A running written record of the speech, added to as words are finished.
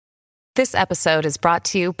This episode is brought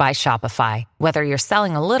to you by Shopify. Whether you're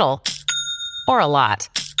selling a little or a lot,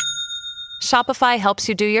 Shopify helps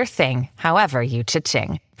you do your thing, however you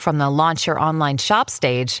cha-ching. From the launch your online shop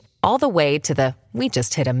stage, all the way to the we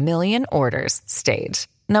just hit 1 million orders stage.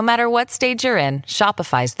 No matter what stage you're in,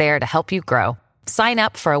 Shopify's there to help you grow. Sign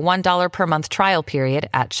up for a $1 per month trial period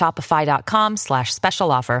at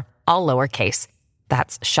shopify.com/special offer, all lowercase.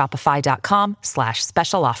 That's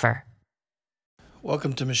shopify.com/special offer.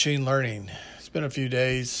 Welcome to Machine Learning. It's been a few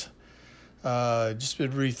days, just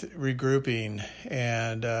been regrouping.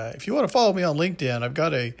 And if you want to follow me on LinkedIn, I've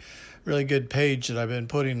got a really good page that I've been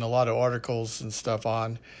putting a lot of articles and stuff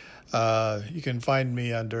on. You can find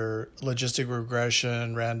me under Logistic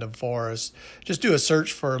Regression, Random Forest. Just do a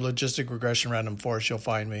search for Logistic Regression, Random Forest, you'll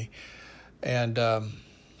find me. And one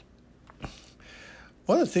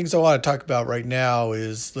of the things I want to talk about right now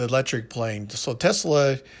is the electric plane. So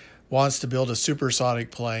Tesla wants to build a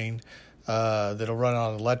supersonic plane that'll run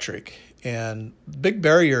on electric. And big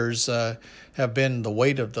barriers have been the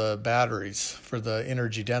weight of the batteries for the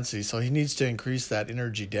energy density. So he needs to increase that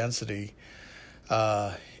energy density.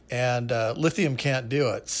 And lithium can't do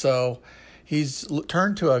it. So he's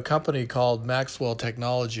turned to a company called Maxwell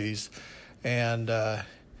Technologies, and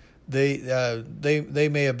they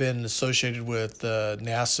may have been associated with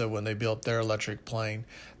NASA when they built their electric plane,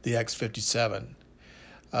 the X-57.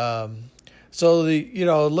 So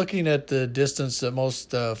looking at the distance that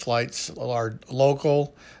most flights are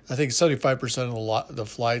local, I think 75% of the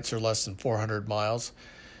flights are less than 400 miles.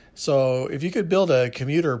 So if you could build a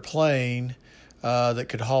commuter plane that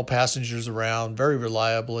could haul passengers around very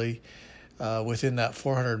reliably within that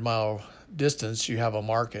 400-mile distance, you have a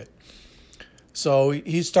market. So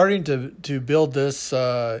he's starting to build this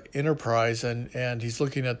enterprise, and he's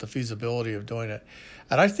looking at the feasibility of doing it.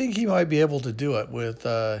 And I think he might be able to do it with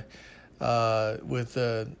the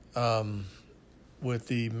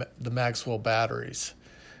Maxwell batteries,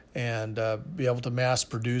 and be able to mass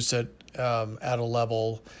produce it at a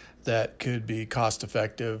level that could be cost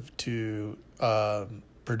effective to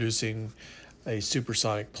producing a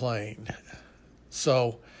supersonic plane.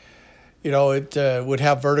 So, it would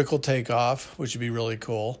have vertical takeoff, which would be really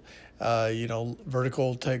cool.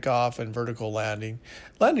 Vertical takeoff and vertical landing.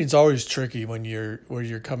 Landing's always tricky when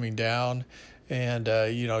you're coming down, and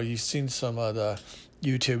you've seen some of the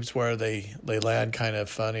YouTubes where they land kind of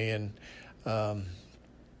funny, and I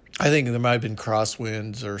think there might have been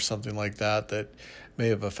crosswinds or something like that may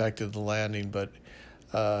have affected the landing, but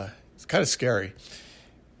it's kind of scary.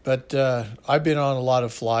 But I've been on a lot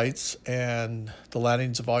of flights, and the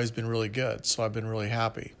landings have always been really good, so I've been really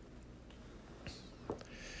happy.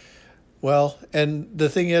 Well, and the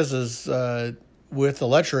thing is with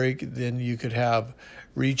electric, then you could have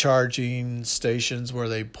recharging stations where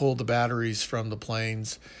they pull the batteries from the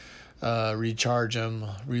planes, recharge them,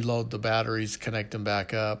 reload the batteries, connect them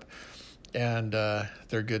back up, and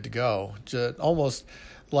they're good to go. Just almost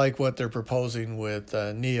like what they're proposing with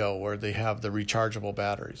NIO, where they have the rechargeable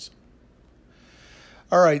batteries.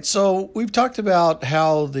 All right, so we've talked about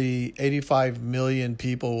how the 85 million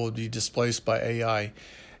people will be displaced by AI,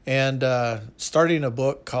 and starting a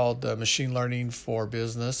book called Machine Learning for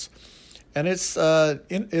Business, and it's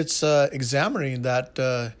examining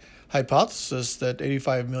that hypothesis that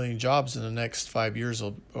 85 million jobs in the next 5 years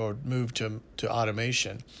will move to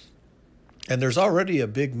automation, and there's already a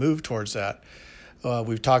big move towards that.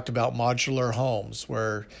 We've talked about modular homes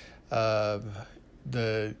where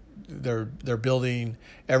they're building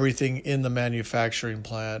everything in the manufacturing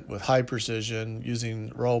plant with high precision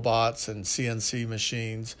using robots and CNC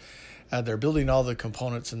machines, and they're building all the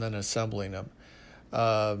components and then assembling them.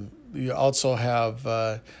 You also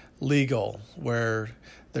have legal, where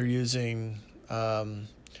they're using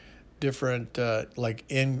different, like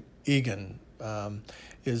Egan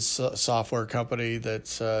is a software company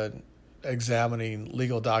that's examining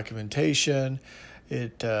legal documentation.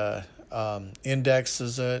 It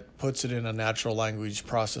indexes it, puts it in a natural language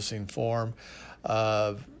processing form.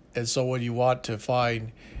 And so when you want to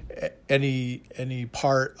find any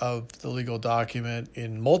part of the legal document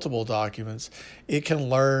in multiple documents, it can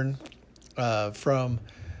learn from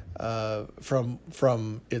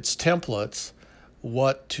its templates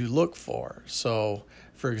what to look for. So,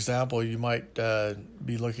 for example, you might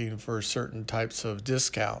be looking for certain types of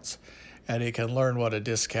discounts, and it can learn what a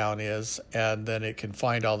discount is, and then it can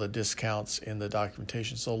find all the discounts in the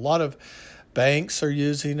documentation. So a lot of banks are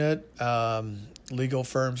using it. Legal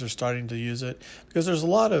firms are starting to use it because there's a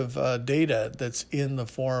lot of data that's in the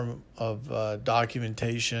form of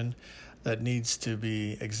documentation that needs to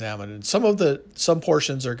be examined. And some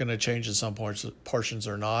portions are going to change and some portions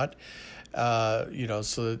are not.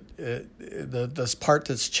 So this part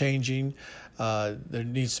that's changing, there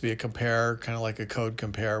needs to be a compare, kind of like a code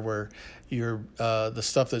compare, where the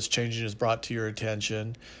stuff that's changing is brought to your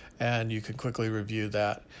attention, and you can quickly review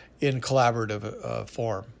that in collaborative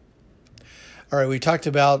form. All right, we talked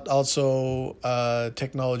about also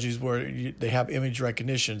technologies where they have image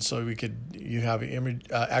recognition. So you have image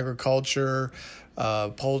agriculture,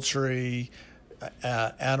 poultry,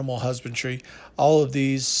 animal husbandry. All of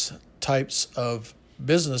these types of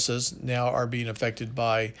businesses now are being affected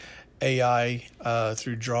by AI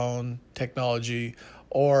through drone technology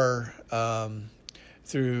or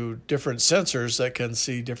through different sensors that can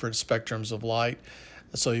see different spectrums of light.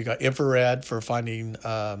 So you got infrared for finding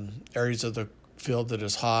areas of the field that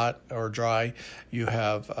is hot or dry. You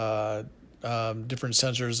have different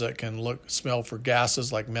sensors that can smell for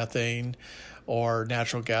gases like methane or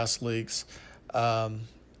natural gas leaks.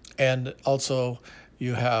 And also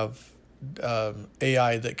you have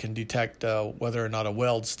AI that can detect whether or not a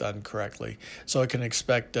weld's done correctly. So it can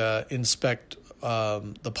inspect the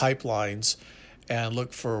pipelines and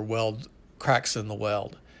look for weld cracks in the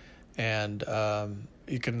weld. And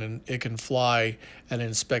it can fly and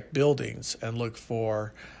inspect buildings and look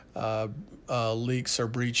for leaks or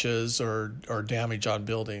breaches or damage on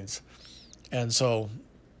buildings. And so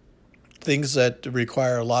things that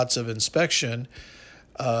require lots of inspection,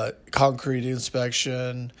 concrete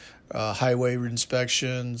inspection, highway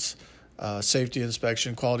inspections, safety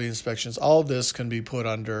inspection, quality inspections, all of this can be put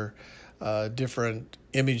under different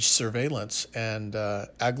image surveillance. And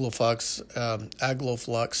Agloflux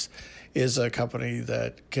is a company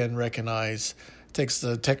that takes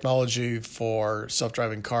the technology for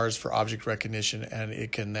self-driving cars for object recognition, and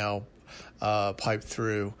it can now pipe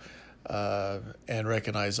through and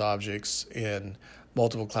recognize objects in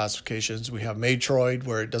multiple classifications. We have Matroid,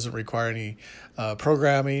 where it doesn't require any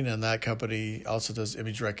programming, and that company also does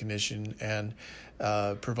image recognition and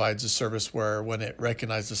provides a service where when it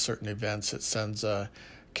recognizes certain events, it sends a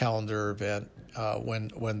calendar event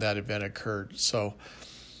when that event occurred. So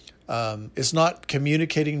it's not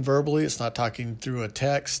communicating verbally. It's not talking through a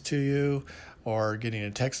text to you or getting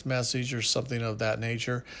a text message or something of that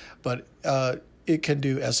nature, but it can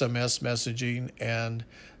do SMS messaging. And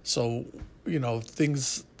so,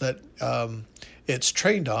 things that it's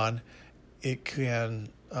trained on, it can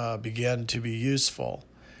begin to be useful.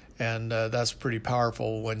 And that's pretty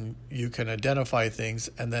powerful when you can identify things,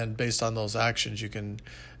 and then based on those actions, you can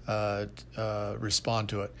respond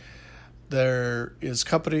to it. There is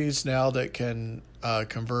companies now that can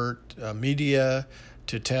convert media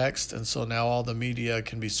to text, and so now all the media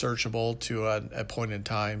can be searchable to a point in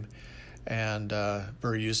time, and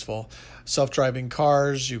very useful. Self-driving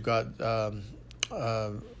cars, you've got the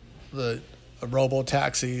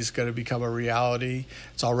robo-taxis going to become a reality.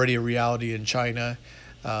 It's already a reality in China.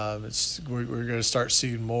 We're going to start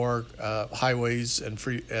seeing more highways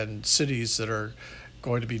and cities that are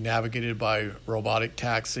going to be navigated by robotic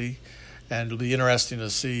taxi. And it'll be interesting to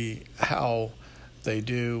see how they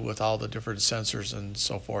do with all the different sensors and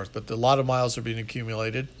so forth. But a lot of miles are being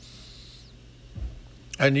accumulated.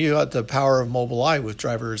 And you got the power of Mobileye with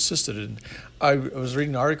driver assisted. And I was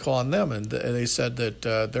reading an article on them, and they said that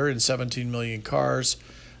they're in 17 million cars.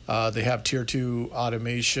 They have tier 2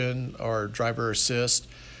 automation or driver assist,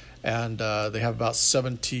 and they have about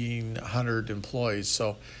 1,700 employees.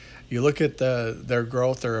 So you look at their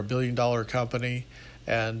growth, they're $1 billion company.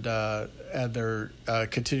 And they're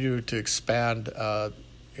continue to expand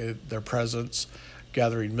their presence,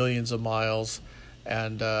 gathering millions of miles,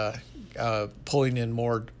 and pulling in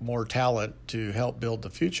more talent to help build the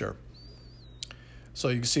future. So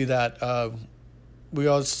you can see that we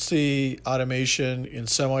also see automation in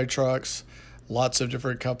semi-trucks. Lots of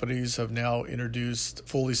different companies have now introduced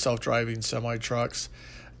fully self-driving semi-trucks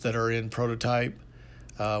that are in prototype,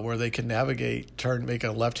 where they can navigate, make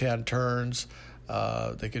left-hand turns.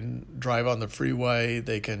 They can drive on the freeway.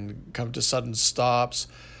 They can come to sudden stops.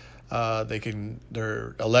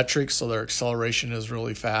 They're electric, so their acceleration is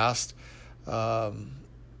really fast, and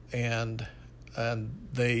their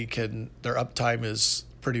uptime is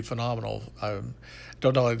pretty phenomenal. I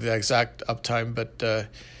don't know the exact uptime, but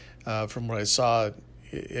from what I saw,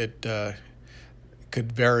 it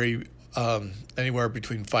could vary anywhere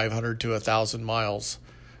between 500 to 1,000 miles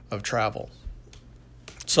of travel.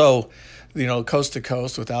 So, coast to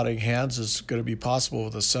coast without any hands is going to be possible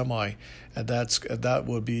with a semi, and that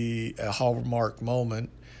would be a hallmark moment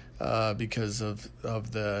because of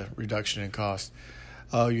the reduction in cost.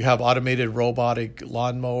 You have automated robotic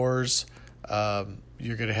lawnmowers.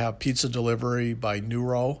 You're going to have pizza delivery by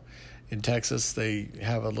Nuro in Texas, they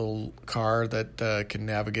have a little car that can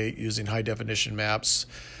navigate using high-definition maps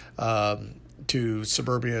to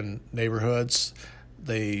suburban neighborhoods.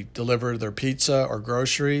 They deliver their pizza or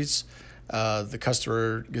groceries. The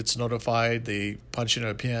customer gets notified. They punch in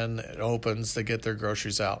a pin. It opens. They get their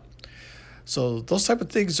groceries out. So those type of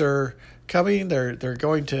things are coming. They're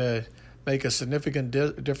going to make a significant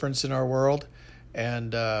difference in our world,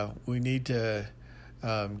 and we need to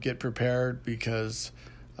get prepared because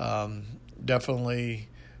definitely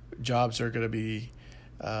jobs are going to be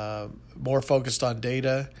more focused on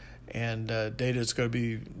data, and data is going to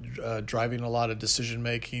be driving a lot of decision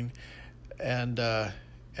making, and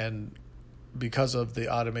because of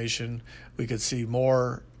the automation, we could see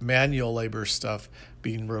more manual labor stuff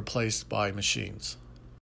being replaced by machines.